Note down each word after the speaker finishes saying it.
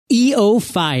EO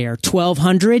Fire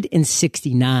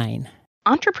 1269.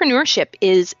 Entrepreneurship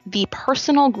is the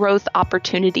personal growth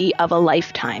opportunity of a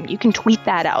lifetime. You can tweet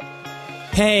that out.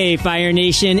 Hey, Fire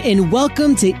Nation, and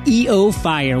welcome to EO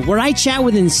Fire, where I chat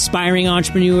with inspiring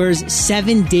entrepreneurs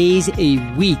 7 days a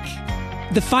week.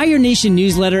 The Fire Nation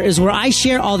newsletter is where I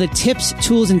share all the tips,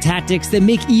 tools, and tactics that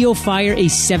make EO Fire a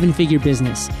seven-figure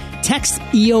business. Text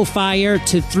EO Fire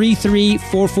to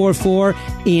 33444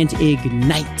 and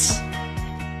ignite.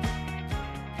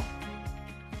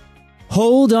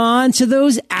 Hold on to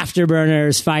those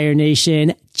afterburners, Fire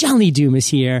Nation. Johnny Doom is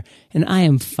here, and I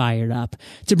am fired up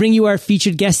to bring you our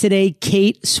featured guest today,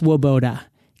 Kate Swoboda.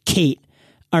 Kate,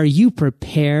 are you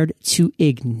prepared to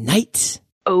ignite?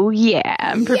 Oh, yeah,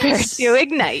 I'm prepared to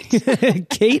ignite.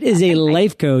 Kate is a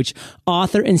life coach,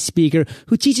 author, and speaker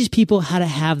who teaches people how to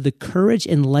have the courage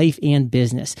in life and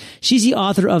business. She's the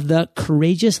author of the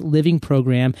Courageous Living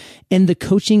Program and the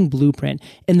Coaching Blueprint,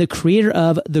 and the creator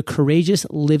of the Courageous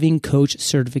Living Coach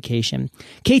certification.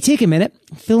 Kate, take a minute,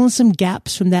 fill in some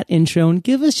gaps from that intro, and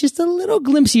give us just a little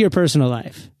glimpse of your personal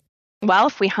life. Well,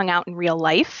 if we hung out in real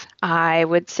life, I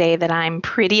would say that I'm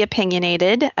pretty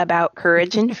opinionated about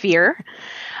courage and fear.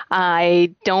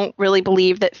 I don't really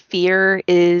believe that fear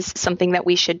is something that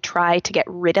we should try to get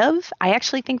rid of. I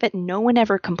actually think that no one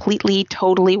ever completely,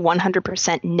 totally,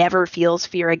 100% never feels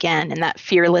fear again, and that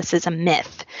fearless is a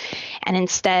myth. And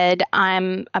instead,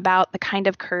 I'm about the kind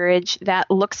of courage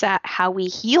that looks at how we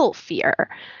heal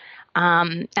fear.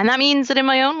 And that means that in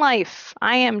my own life,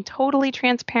 I am totally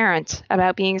transparent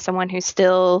about being someone who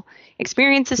still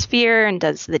experiences fear and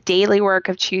does the daily work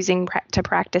of choosing to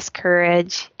practice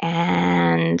courage.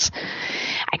 And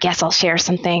I guess I'll share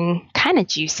something kind of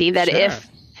juicy that Sure.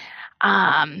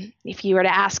 if you were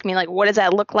to ask me, like, what does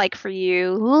that look like for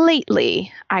you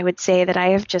lately? I would say that I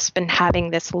have just been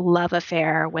having this love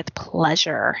affair with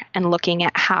pleasure and looking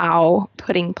at how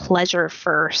putting pleasure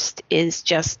first is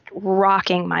just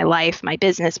rocking my life, my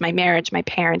business, my marriage, my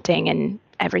parenting, and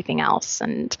everything else.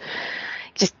 And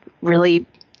just really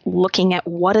looking at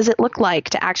what does it look like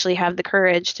to actually have the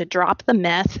courage to drop the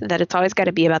myth that it's always got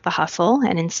to be about the hustle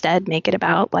and instead make it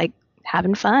about like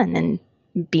having fun and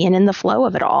being in the flow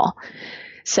of it all.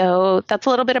 So that's a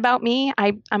little bit about me.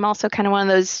 I'm also kind of one of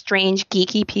those strange,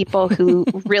 geeky people who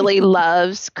really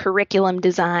loves curriculum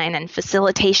design and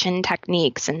facilitation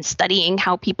techniques and studying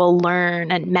how people learn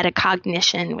and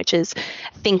metacognition, which is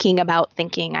thinking about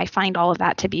thinking. I find all of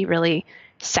that to be really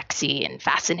sexy and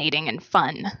fascinating and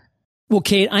fun. Well,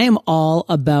 Kate, I am all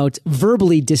about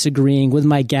verbally disagreeing with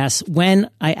my guests when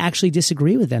I actually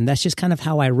disagree with them. That's just kind of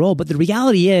how I roll. But the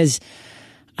reality is,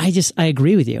 I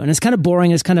agree with you. And it's kind of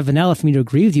boring. It's kind of vanilla for me to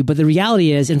agree with you. But the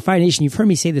reality is, in Fire Nation, you've heard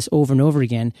me say this over and over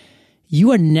again,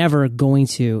 you are never going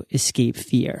to escape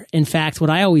fear. In fact, what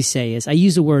I always say is I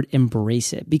use the word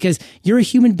embrace it because you're a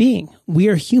human being. We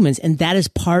are humans, and that is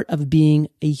part of being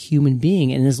a human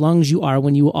being. And as long as you are,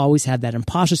 when you will always have that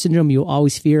imposter syndrome, you will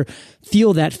always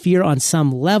feel that fear on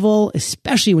some level,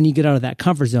 especially when you get out of that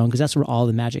comfort zone, because that's where all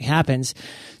the magic happens.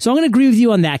 So I'm going to agree with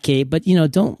you on that, Kate, but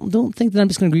don't think that I'm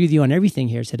just going to agree with you on everything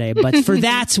here today. But for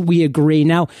that, we agree.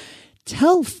 Now,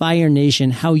 tell Fire Nation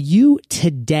how you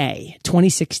today,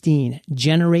 2016,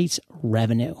 generates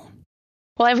revenue.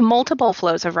 Well, I have multiple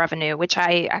flows of revenue, which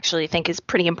I actually think is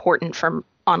pretty important for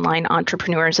online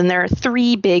entrepreneurs. And there are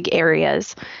three big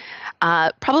areas.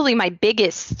 Probably my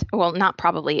biggest, well, not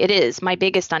probably, it is my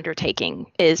biggest undertaking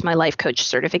is my life coach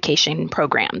certification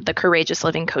program, the Courageous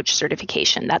Living Coach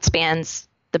certification. That spans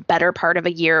the better part of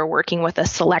a year working with a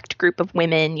select group of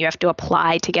women. You have to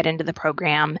apply to get into the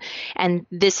program. And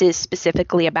this is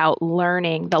specifically about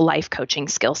learning the life coaching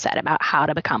skill set, about how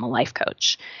to become a life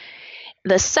coach.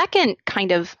 The second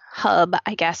kind of hub,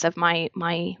 I guess, of my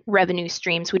revenue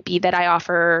streams would be that I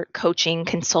offer coaching,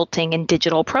 consulting, and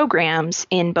digital programs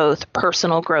in both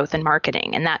personal growth and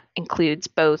marketing. And that includes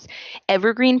both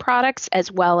evergreen products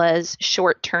as well as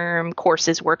short-term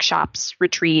courses, workshops,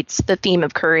 retreats. The theme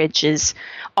of courage is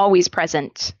always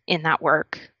present in that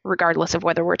work, regardless of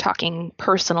whether we're talking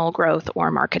personal growth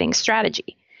or marketing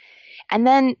strategy. And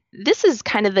then this is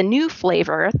kind of the new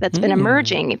flavor that's been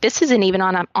emerging. This isn't even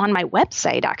on my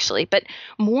website, actually, but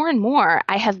more and more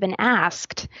I have been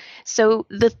asked. So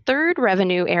the third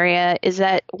revenue area is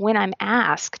that when I'm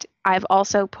asked, I've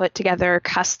also put together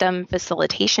custom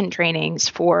facilitation trainings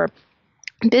for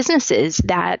businesses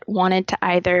that wanted to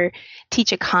either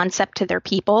teach a concept to their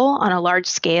people on a large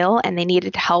scale and they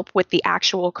needed help with the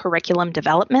actual curriculum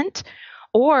development,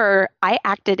 Or I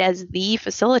acted as the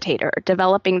facilitator,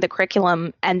 developing the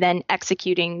curriculum and then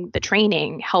executing the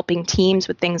training, helping teams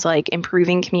with things like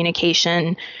improving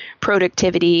communication,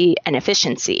 productivity, and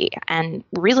efficiency. And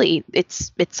really,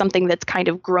 it's something that's kind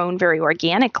of grown very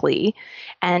organically.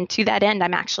 And to that end,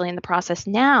 I'm actually in the process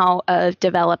now of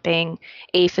developing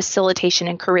a facilitation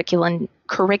and curriculum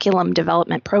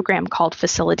development program called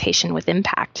Facilitation with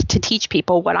Impact to teach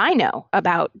people what I know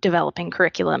about developing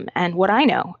curriculum and what I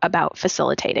know about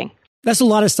facilitating. That's a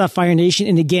lot of stuff, Fire Nation.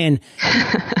 And again,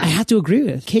 I have to agree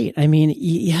with Kate. I mean,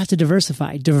 you have to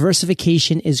diversify.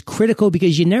 Diversification is critical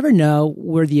because you never know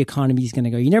where the economy is going to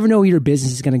go. You never know where your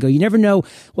business is going to go. You never know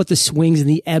what the swings and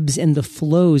the ebbs and the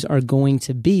flows are going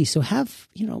to be. So have,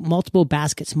 multiple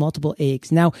baskets, multiple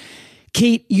eggs. Now,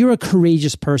 Kate, you're a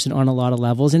courageous person on a lot of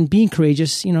levels, and being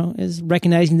courageous, is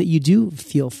recognizing that you do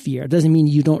feel fear. It doesn't mean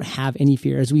you don't have any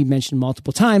fear, as we mentioned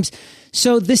multiple times.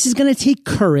 So this is going to take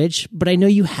courage, but I know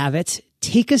you have it.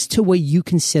 Take us to what you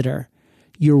consider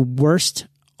your worst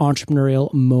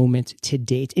entrepreneurial moment to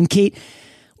date. And Kate,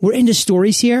 we're into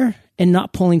stories here and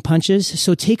not pulling punches.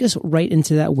 So take us right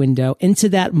into that window, into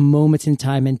that moment in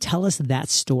time, and tell us that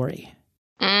story.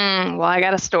 Well, I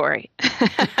got a story.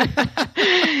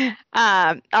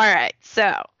 All right.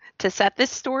 So to set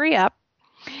this story up,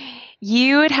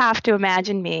 you would have to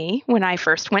imagine me when I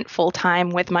first went full-time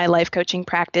with my life coaching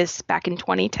practice back in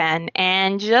 2010.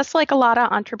 And just like a lot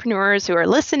of entrepreneurs who are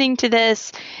listening to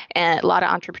this, and a lot of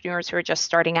entrepreneurs who are just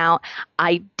starting out,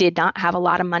 I did not have a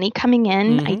lot of money coming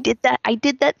in. Mm-hmm. I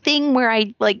did that thing where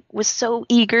I was so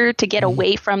eager to get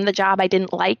away from the job I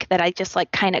didn't like that I just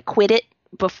kind of quit it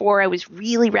before I was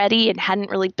really ready and hadn't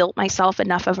really built myself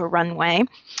enough of a runway.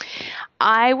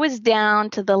 I was down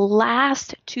to the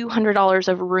last $200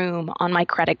 of room on my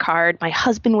credit card. My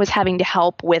husband was having to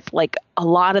help with a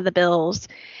lot of the bills.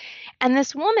 And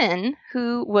this woman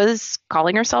who was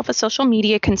calling herself a social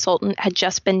media consultant had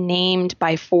just been named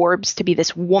by Forbes to be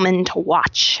this woman to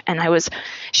watch. And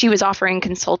she was offering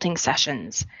consulting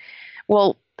sessions.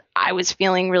 Well, I was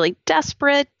feeling really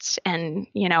desperate and,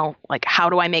 how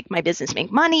do I make my business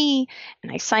make money?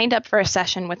 And I signed up for a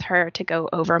session with her to go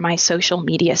over my social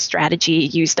media strategy,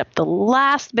 used up the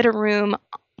last bit of room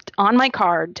on my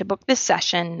card to book this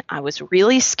session. I was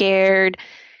really scared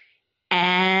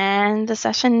and the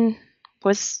session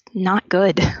was not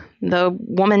good. The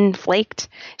woman flaked.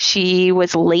 She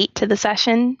was late to the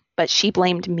session, but she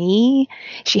blamed me.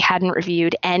 She hadn't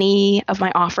reviewed any of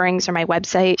my offerings or my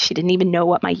website. She didn't even know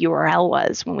what my URL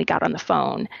was when we got on the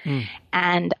phone.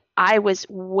 And I was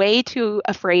way too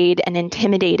afraid and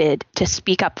intimidated to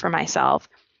speak up for myself.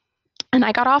 And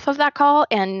I got off of that call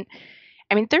and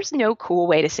there's no cool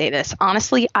way to say this.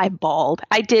 Honestly, I bawled.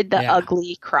 I did the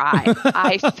ugly cry.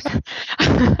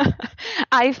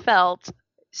 I felt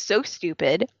so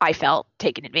stupid. I felt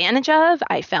taken advantage of.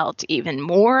 I felt even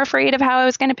more afraid of how I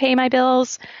was going to pay my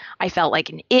bills. I felt like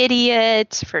an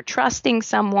idiot for trusting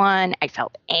someone. I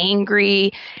felt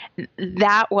angry.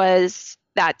 That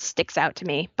sticks out to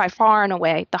me by far and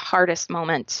away the hardest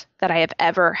moment that I have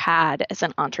ever had as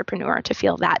an entrepreneur, to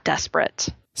feel that desperate.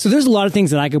 So there's a lot of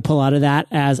things that I could pull out of that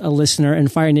as a listener.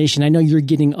 And Fire Nation, I know you're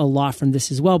getting a lot from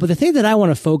this as well. But the thing that I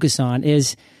want to focus on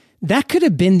is that could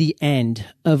have been the end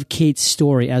of Kate's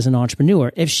story as an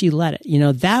entrepreneur if she let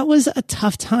it. That was a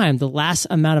tough time. The last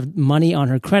amount of money on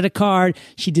her credit card.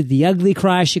 She did the ugly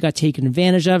cry. She got taken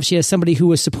advantage of. She has somebody who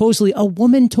was supposedly a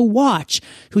woman to watch,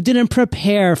 who didn't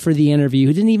prepare for the interview,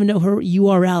 who didn't even know her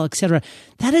URL, etc.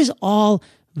 That is all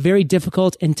very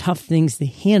difficult and tough things to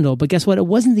handle. But guess what? It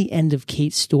wasn't the end of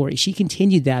Kate's story. She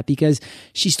continued that because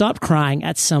she stopped crying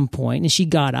at some point and she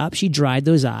got up, she dried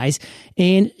those eyes,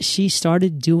 and she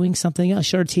started doing something else.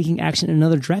 She started taking action in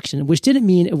another direction, which didn't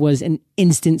mean it was an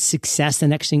instant success the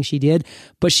next thing she did,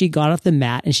 but she got off the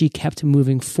mat and she kept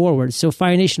moving forward. So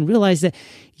Fire Nation, realize that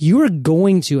you are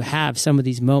going to have some of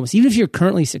these moments. Even if you're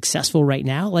currently successful right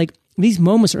now, these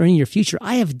moments are in your future.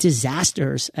 I have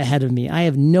disasters ahead of me. I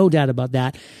have no doubt about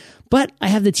that. But I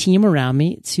have the team around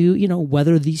me to,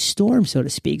 weather these storms, so to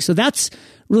speak. So that's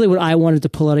really what I wanted to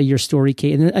pull out of your story,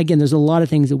 Kate. And again, there's a lot of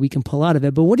things that we can pull out of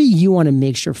it. But what do you want to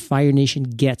make sure Fire Nation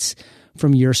gets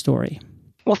from your story?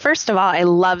 Well, first of all, I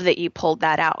love that you pulled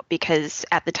that out, because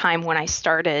at the time when I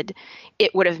started,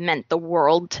 it would have meant the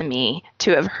world to me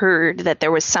to have heard that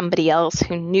there was somebody else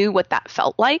who knew what that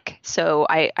felt like. So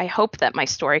I hope that my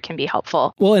story can be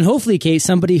helpful. Well, and hopefully, Kate,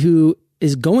 somebody who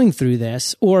is going through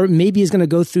this, or maybe is going to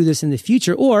go through this in the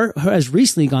future, or has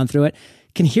recently gone through it,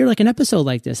 can hear an episode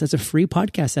like this. That's a free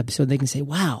podcast episode. They can say,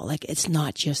 wow, it's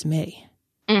not just me.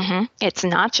 Mm-hmm. It's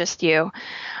not just you.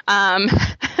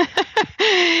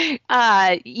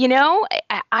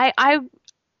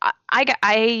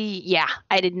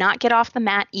 I did not get off the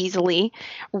mat easily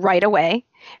right away.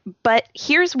 But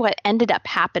here's what ended up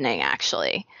happening,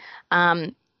 actually.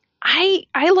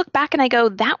 I look back and I go,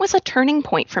 that was a turning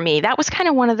point for me. That was kind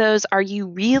of one of those, are you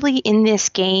really in this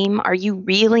game? Are you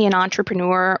really an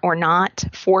entrepreneur or not?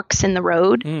 Forks in the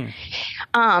road.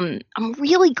 I'm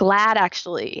really glad,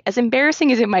 actually, as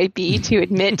embarrassing as it might be to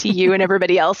admit to you and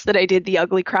everybody else that I did the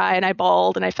ugly cry and I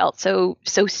bawled and I felt so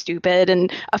stupid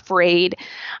and afraid.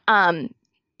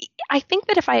 I think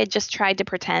that if I had just tried to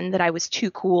pretend that I was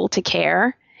too cool to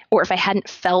care, or if I hadn't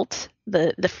felt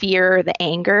the fear, the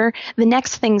anger, the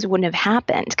next things wouldn't have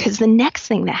happened. Because the next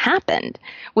thing that happened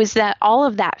was that all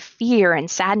of that fear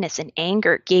and sadness and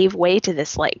anger gave way to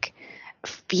this like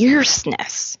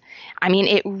fierceness. I mean,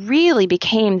 it really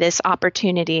became this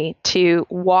opportunity to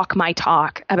walk my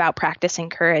talk about practicing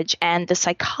courage, and the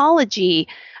psychology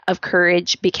of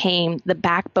courage became the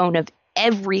backbone of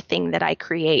everything that I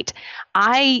create.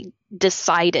 I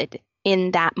decided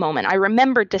in that moment, I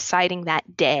remember deciding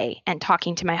that day and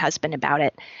talking to my husband about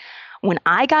it. When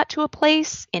I got to a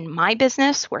place in my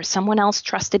business where someone else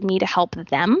trusted me to help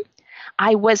them,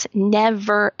 I was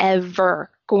never,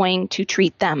 ever going to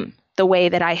treat them the way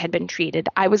that I had been treated.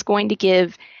 I was going to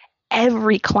give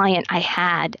every client I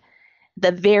had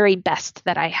the very best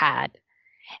that I had.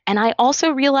 And I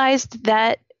also realized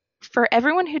that for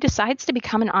everyone who decides to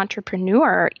become an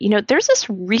entrepreneur, there's this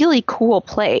really cool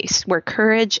place where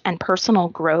courage and personal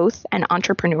growth and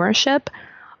entrepreneurship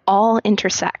all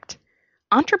intersect.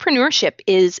 Entrepreneurship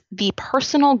is the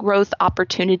personal growth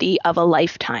opportunity of a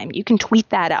lifetime. You can tweet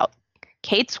that out.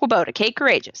 Kate Swoboda, Kate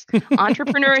Courageous.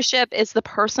 Entrepreneurship is the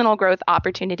personal growth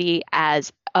opportunity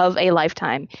of a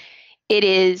lifetime. It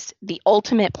is the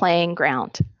ultimate playing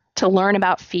ground to learn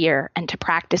about fear and to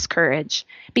practice courage,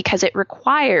 because it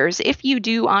requires, if you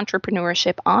do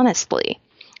entrepreneurship honestly,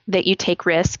 that you take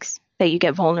risks, that you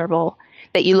get vulnerable,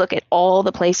 that you look at all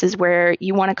the places where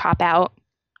you want to cop out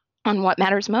on what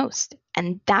matters most.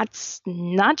 And that's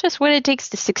not just what it takes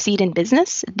to succeed in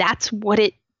business. That's what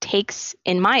it takes,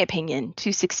 in my opinion,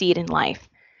 to succeed in life.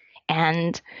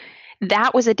 And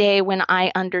that was a day when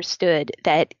I understood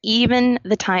that even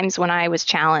the times when I was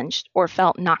challenged or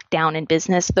felt knocked down in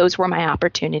business, those were my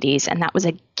opportunities. And that was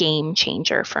a game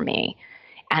changer for me.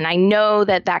 And I know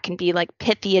that that can be like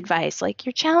pithy advice, like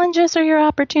your challenges are your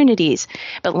opportunities.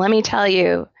 But let me tell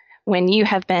you, when you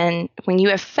have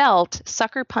felt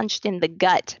sucker punched in the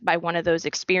gut by one of those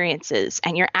experiences,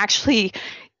 and you're actually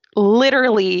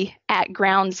literally at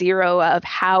ground zero of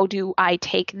how do I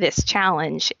take this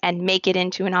challenge and make it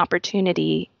into an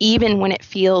opportunity, even when it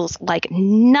feels like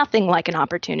nothing like an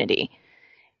opportunity,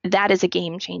 that is a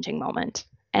game-changing moment.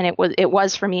 And it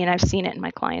was for me, and I've seen it in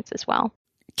my clients as well.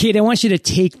 Kate, I want you to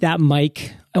take that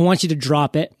mic. I want you to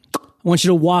drop it. I want you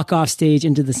to walk off stage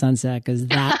into the sunset, because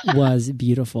that was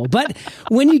beautiful. But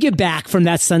when you get back from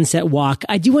that sunset walk,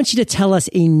 I do want you to tell us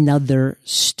another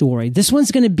story. This one's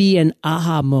going to be an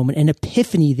aha moment, an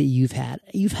epiphany that you've had.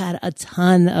 You've had a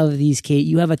ton of these, Kate.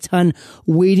 You have a ton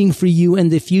waiting for you in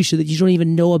the future that you don't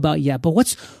even know about yet. But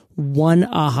what's one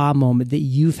aha moment that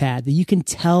you've had that you can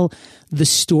tell the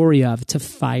story of to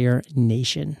Fire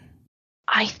Nation?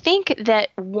 I think that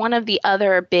one of the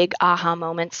other big aha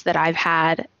moments that I've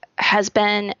had has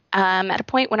been at a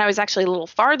point when I was actually a little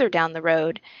farther down the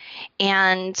road,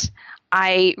 and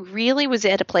I really was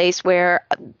at a place where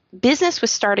business was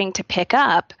starting to pick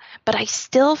up, but I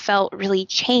still felt really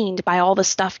chained by all the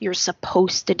stuff you're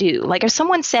supposed to do. Like if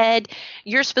someone said,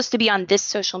 you're supposed to be on this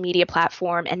social media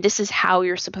platform and this is how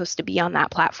you're supposed to be on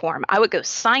that platform, I would go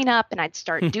sign up and I'd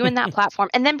start doing that platform.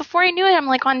 And then before I knew it, I'm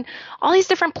like on all these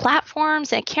different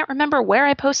platforms and I can't remember where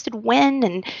I posted when.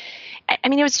 And I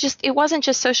mean, it wasn't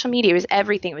just social media. It was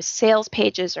everything. It was sales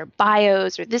pages or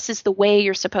bios, or this is the way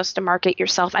you're supposed to market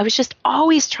yourself. I was just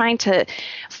always trying to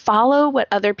follow what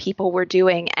other people were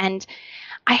doing. And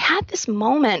I had this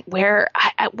moment where,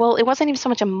 it wasn't even so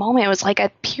much a moment. It was like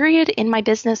a period in my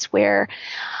business where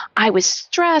I was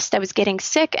stressed, I was getting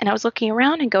sick, and I was looking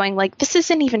around and going like, this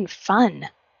isn't even fun.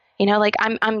 Like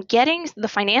I'm getting the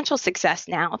financial success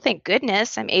now. Thank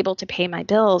goodness I'm able to pay my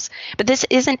bills, but this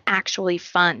isn't actually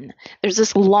fun. There's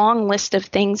this long list of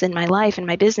things in my life and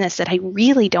my business that I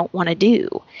really don't want to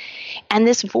do. And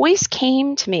this voice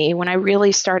came to me when I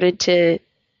really started to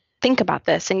think about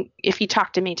this. And if you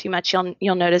talk to me too much,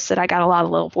 you'll notice that I got a lot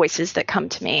of little voices that come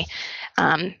to me.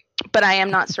 But I am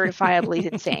not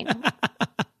certifiably insane.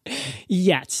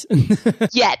 Yet.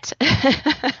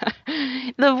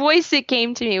 The voice that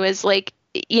came to me was like,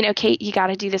 Kate, you got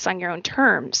to do this on your own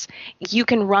terms. You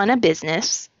can run a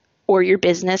business or your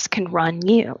business can run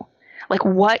you. Like,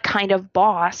 what kind of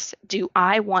boss do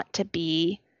I want to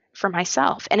be for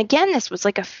myself. And again, this was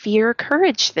like a fear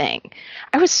courage thing.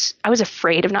 I was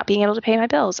afraid of not being able to pay my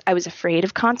bills. I was afraid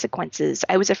of consequences.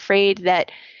 I was afraid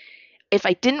that if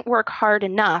I didn't work hard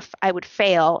enough, I would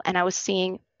fail. And I was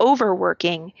seeing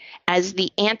overworking as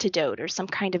the antidote or some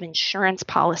kind of insurance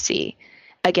policy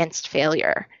against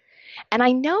failure. And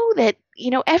I know that,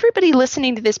 everybody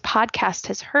listening to this podcast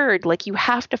has heard, like, you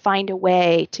have to find a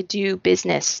way to do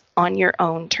business on your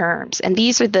own terms. And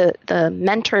these are the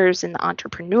mentors and the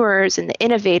entrepreneurs and the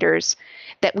innovators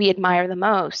that we admire the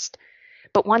most.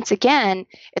 But once again,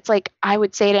 it's like I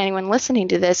would say to anyone listening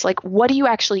to this, like, what do you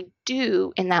actually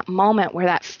do in that moment where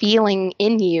that feeling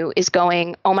in you is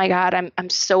going, oh my God, I'm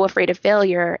so afraid of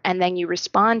failure. And then you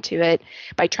respond to it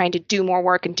by trying to do more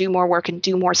work and do more work and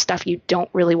do more stuff you don't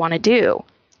really want to do.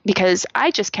 Because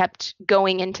I just kept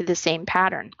going into the same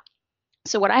pattern.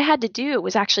 So what I had to do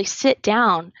was actually sit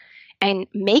down and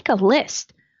make a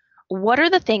list. What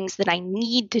are the things that I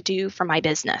need to do for my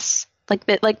business?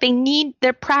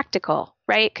 They're practical,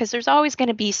 right? Because there's always going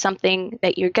to be something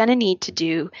that you're going to need to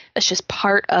do that's just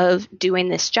part of doing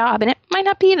this job. And it might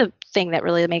not be the thing that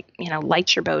really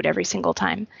lights your boat every single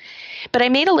time. But I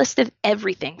made a list of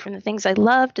everything from the things I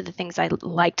loved to the things I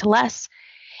liked less.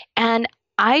 And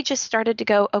I just started to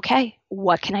go, okay,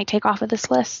 what can I take off of this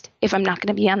list? If I'm not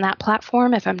going to be on that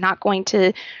platform, if I'm not going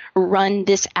to run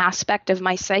this aspect of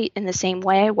my site in the same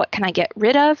way, what can I get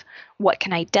rid of? What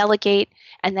can I delegate?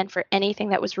 And then for anything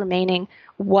that was remaining,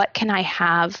 what can I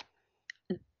have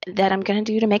that I'm going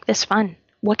to do to make this fun?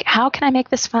 How can I make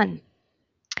this fun?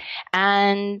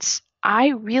 And I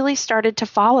really started to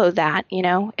follow that.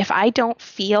 If I don't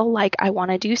feel like I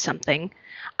want to do something,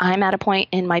 I'm at a point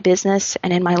in my business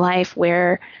and in my life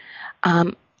where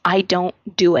I don't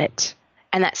do it.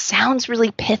 And that sounds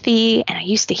really pithy. And I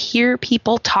used to hear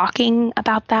people talking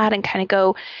about that and kind of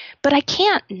go, but I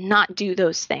can't not do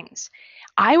those things.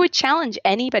 I would challenge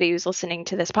anybody who's listening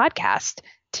to this podcast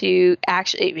to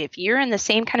actually, if you're in the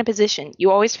same kind of position, you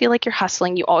always feel like you're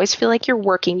hustling, you always feel like you're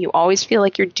working, you always feel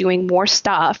like you're doing more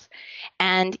stuff.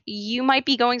 And you might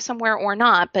be going somewhere or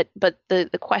not, but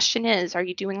the question is, are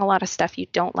you doing a lot of stuff you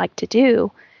don't like to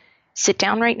do? Sit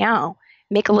down right now.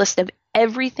 Make a list of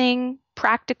everything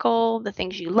practical, the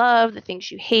things you love, the things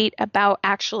you hate about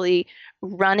actually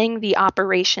running the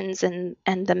operations and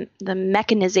the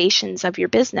mechanizations of your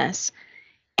business,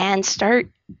 and start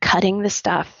cutting the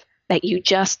stuff that you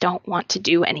just don't want to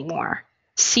do anymore.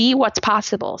 See what's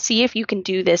possible. See if you can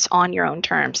do this on your own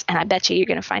terms. And I bet you're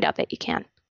going to find out that you can.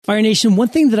 Fire Nation, one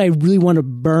thing that I really want to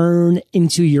burn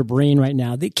into your brain right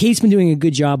now that Kate's been doing a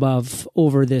good job of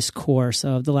over this course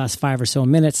of the last 5 or so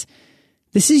minutes.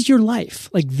 This is your life.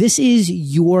 Like, this is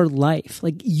your life.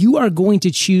 Like, you are going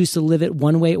to choose to live it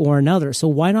one way or another. So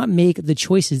why not make the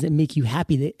choices that make you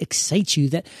happy, that excite you,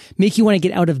 that make you want to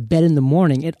get out of bed in the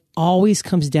morning? It always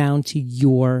comes down to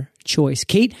your choice.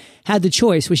 Kate had the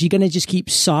choice. Was she going to just keep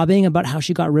sobbing about how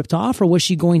she got ripped off, or was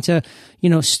she going to,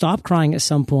 stop crying at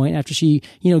some point after she,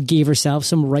 gave herself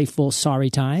some rightful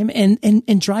sorry time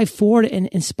and drive forward and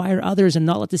inspire others and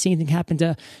not let the same thing happen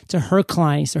to her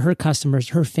clients, to her customers,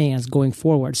 her fans going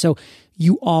forward. So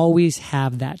you always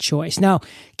have that choice. Now,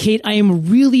 Kate, I am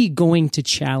really going to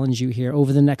challenge you here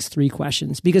over the next 3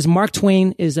 questions, because Mark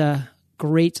Twain is a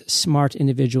great, smart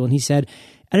individual. And he said,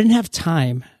 I didn't have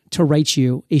time to write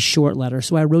you a short letter,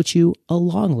 so I wrote you a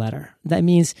long letter. That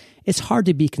means it's hard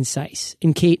to be concise.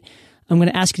 And Kate, I'm going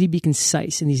to ask you to be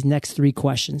concise in these next 3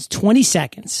 questions. 20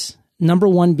 seconds. Number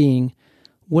 1 being,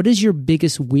 what is your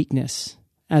biggest weakness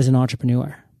as an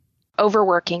entrepreneur?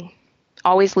 Overworking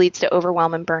always leads to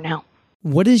overwhelm and burnout.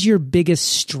 What is your biggest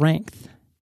strength?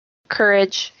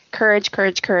 Courage.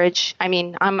 I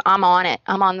mean, I'm on it.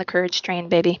 I'm on the courage train,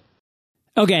 baby.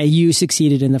 Okay, you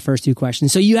succeeded in the first 2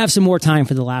 questions. So you have some more time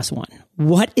for the last one.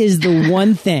 What is the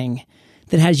one thing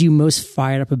that has you most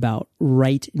fired up about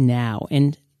right now?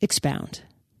 And expound.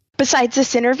 Besides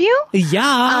this interview?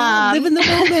 Yeah, live in the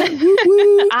moment.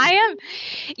 Woo-woo. I am,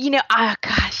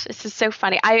 gosh, this is so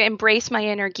funny. I embrace my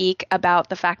inner geek about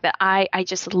the fact that I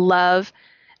just love,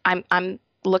 I'm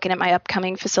looking at my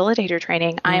upcoming facilitator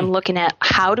training. I am looking at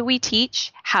how do we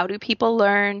teach? How do people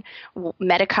learn?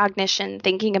 Metacognition,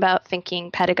 thinking about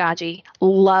thinking, pedagogy.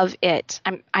 Love it.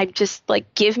 I just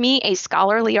like, give me a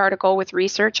scholarly article with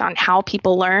research on how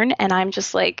people learn. And I'm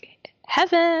just like,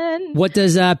 heaven. What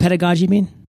does pedagogy mean?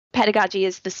 Pedagogy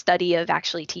is the study of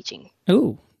actually teaching.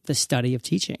 Oh, the study of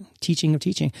teaching. Teaching of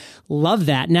teaching. Love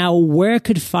that. Now, where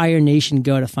could Fire Nation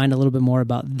go to find a little bit more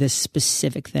about this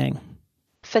specific thing?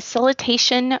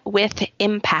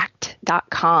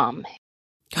 Facilitationwithimpact.com.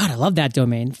 God, I love that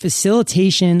domain.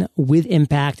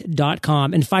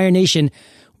 Facilitationwithimpact.com. And Fire Nation,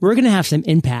 we're going to have some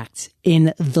impact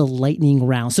in the lightning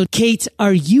round. So, Kate,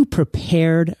 are you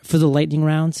prepared for the lightning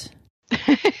round?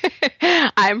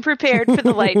 I'm prepared for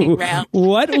the lightning round.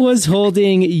 What was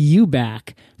holding you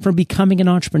back from becoming an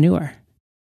entrepreneur?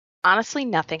 Honestly,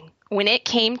 nothing. When it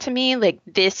came to me, like,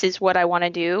 this is what I want to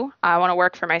do. I want to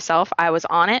work for myself. I was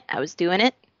on it. I was doing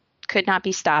it. Could not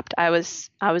be stopped. I was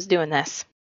doing this.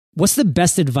 What's the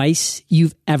best advice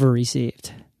you've ever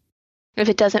received? If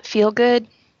it doesn't feel good,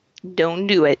 don't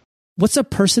do it. What's a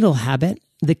personal habit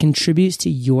that contributes to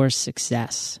your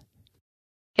success?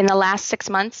 In the last 6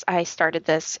 months, I started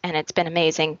this and it's been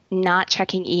amazing. Not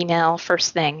checking email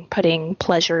first thing, putting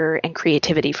pleasure and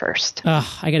creativity first.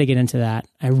 Oh, I got to get into that.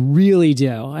 I really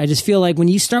do. I just feel like when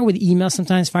you start with email,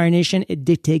 sometimes Fire Nation, it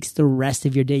dictates the rest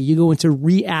of your day. You go into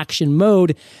reaction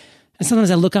mode. And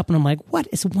sometimes I look up and I'm like, what?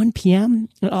 It's 1 p.m.?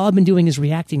 And all I've been doing is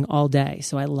reacting all day.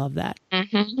 So I love that.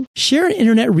 Mm-hmm. Share an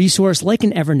internet resource like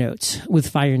an Evernote with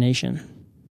Fire Nation.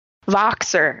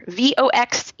 Voxer,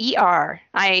 Voxer.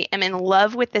 I am in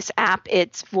love with this app.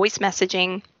 It's voice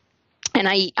messaging. And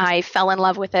I fell in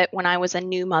love with it when I was a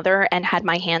new mother and had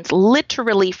my hands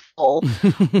literally full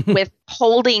with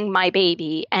holding my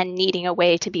baby and needing a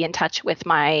way to be in touch with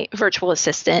my virtual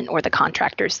assistant or the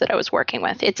contractors that I was working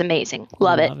with. It's amazing.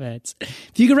 Love it.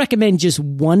 If you could recommend just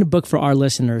one book for our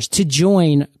listeners to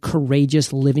join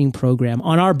Courageous Living program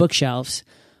on our bookshelves,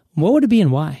 what would it be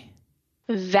and why?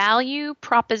 Value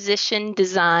Proposition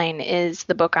Design is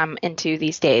the book I'm into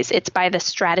these days. It's by the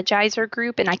Strategizer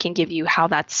Group, and I can give you how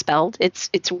that's spelled. It's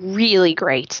really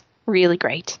great. Really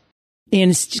great.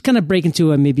 And it's just kind of break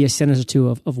into maybe a sentence or two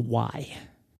of why.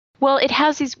 Well, it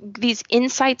has these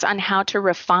insights on how to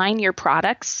refine your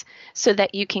products so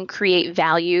that you can create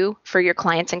value for your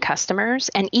clients and customers,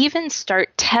 and even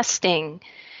start testing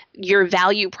your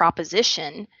value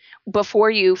proposition before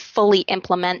you fully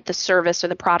implement the service or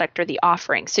the product or the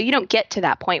offering. So you don't get to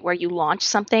that point where you launch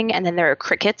something and then there are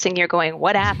crickets and you're going,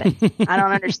 what happened? I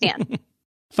don't understand.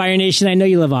 Fire Nation, I know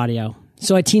you love audio.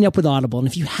 So I teamed up with Audible. And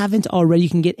if you haven't already, you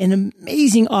can get an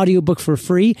amazing audiobook for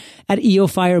free at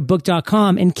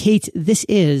eofirebook.com. And Kate, this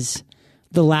is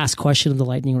the last question of the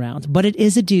lightning round, but it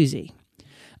is a doozy.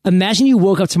 Imagine you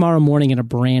woke up tomorrow morning in a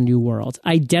brand new world,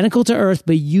 identical to Earth,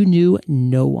 but you knew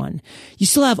no one. You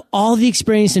still have all the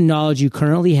experience and knowledge you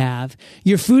currently have.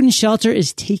 Your food and shelter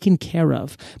is taken care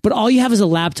of, but all you have is a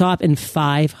laptop and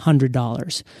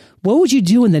 $500. What would you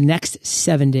do in the next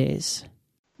 7 days?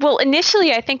 Well,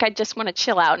 initially, I think I'd just want to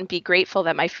chill out and be grateful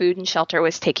that my food and shelter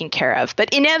was taken care of.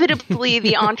 But inevitably,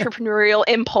 the entrepreneurial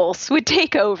impulse would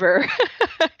take over.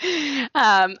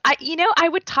 I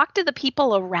would talk to the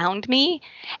people around me,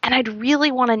 and I'd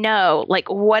really want to know,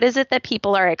 like, what is it that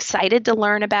people are excited to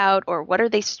learn about, or what are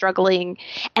they struggling?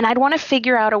 And I'd want to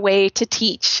figure out a way to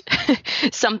teach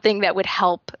something that would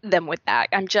help them with that.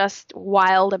 I'm just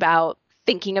wild about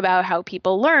thinking about how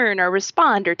people learn or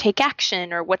respond or take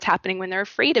action or what's happening when they're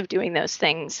afraid of doing those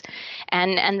things.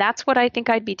 And that's what I think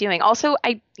I'd be doing. Also,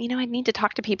 I need to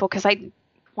talk to people because I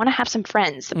want to have some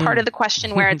friends. The part of the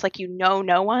question where it's like,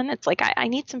 no one, it's like, I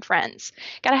need some friends.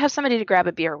 Got to have somebody to grab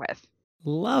a beer with.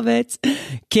 Love it.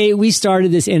 Kate, we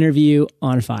started this interview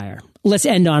on fire. Let's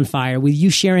end on fire with you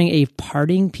sharing a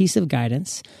parting piece of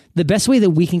guidance, the best way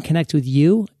that we can connect with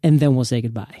you, and then we'll say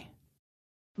goodbye.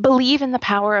 Believe in the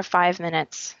power of 5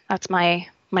 minutes. That's my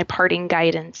parting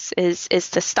guidance is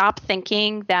to stop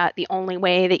thinking that the only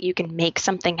way that you can make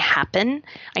something happen.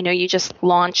 I know you just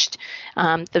launched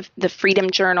the Freedom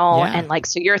Journal, and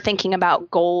so you're thinking about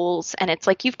goals, and it's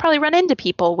like you've probably run into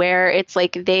people where it's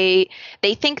like they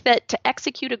think that to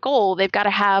execute a goal they've got to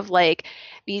have like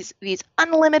these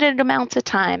unlimited amounts of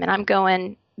time, and I'm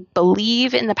going,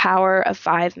 believe in the power of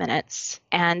 5 minutes,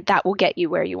 and that will get you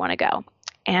where you want to go.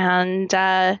 And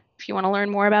if you want to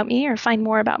learn more about me or find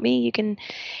more about me, you can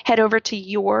head over to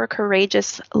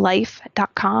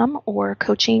yourcourageouslife.com or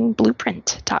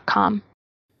coachingblueprint.com.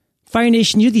 Fire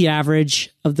Nation, you're the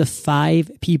average of the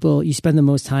 5 people you spend the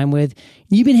most time with.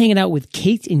 You've been hanging out with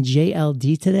Kate and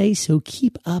JLD today, so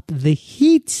keep up the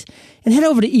heat. And head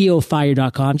over to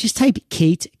eofire.com. Just type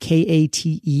Kate,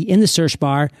 K-A-T-E, in the search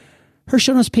bar. Her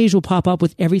show notes page will pop up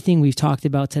with everything we've talked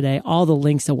about today, all the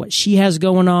links to what she has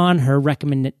going on, her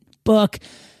recommended book,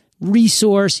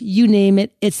 resource, you name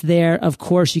it, it's there. Of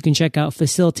course, you can check out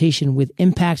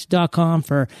facilitationwithimpact.com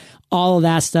for all of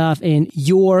that stuff and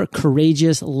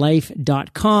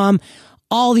yourcourageouslife.com.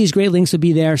 All these great links will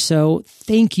be there. So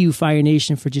thank you, Fire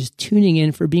Nation, for just tuning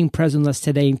in, for being present with us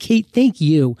today. And Kate, thank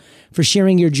you for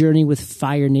sharing your journey with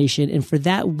Fire Nation. And for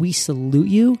that, we salute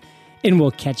you, and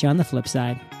we'll catch you on the flip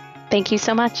side. Thank you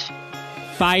so much.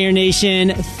 Fire Nation,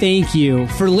 thank you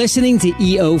for listening to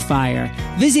EO Fire.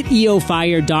 Visit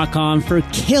eofire.com for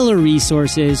killer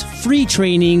resources, free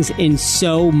trainings, and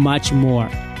so much more.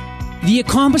 The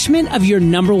accomplishment of your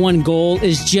number one goal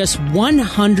is just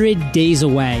 100 days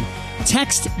away.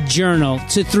 Text JOURNAL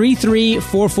to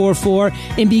 33444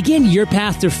 and begin your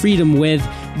path to freedom with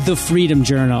the Freedom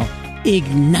Journal.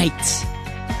 Ignite.